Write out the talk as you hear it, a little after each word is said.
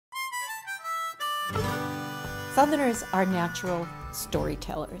Southerners are natural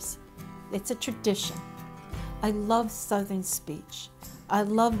storytellers. It's a tradition. I love Southern speech. I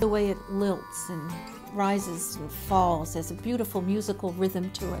love the way it lilts and rises and falls. There's a beautiful musical rhythm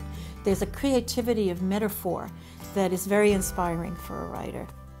to it. There's a creativity of metaphor that is very inspiring for a writer.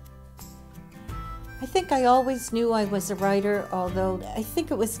 I think I always knew I was a writer, although I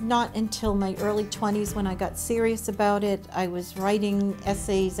think it was not until my early 20s when I got serious about it. I was writing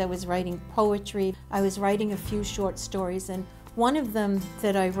essays, I was writing poetry, I was writing a few short stories, and one of them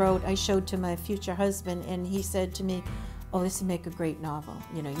that I wrote, I showed to my future husband, and he said to me, "Oh, this would make a great novel.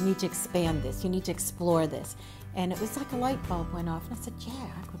 You know, you need to expand this, you need to explore this." And it was like a light bulb went off, and I said, yeah,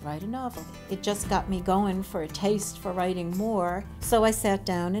 I could write a novel. It just got me going for a taste for writing more, so I sat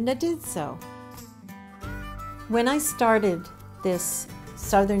down and I did so. When I started this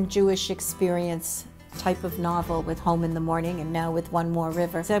Southern Jewish experience type of novel with Home in the Morning and now with One More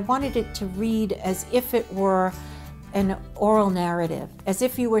River, I wanted it to read as if it were an oral narrative, as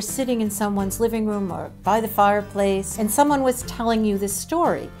if you were sitting in someone's living room or by the fireplace and someone was telling you this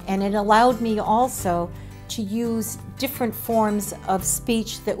story. And it allowed me also to use different forms of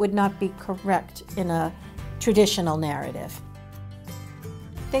speech that would not be correct in a traditional narrative.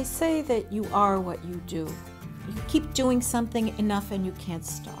 They say that you are what you do. You keep doing something enough and you can't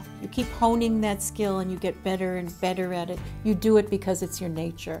stop. You keep honing that skill and you get better and better at it. You do it because it's your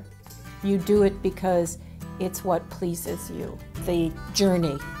nature. You do it because it's what pleases you. The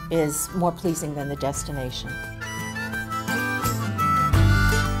journey is more pleasing than the destination.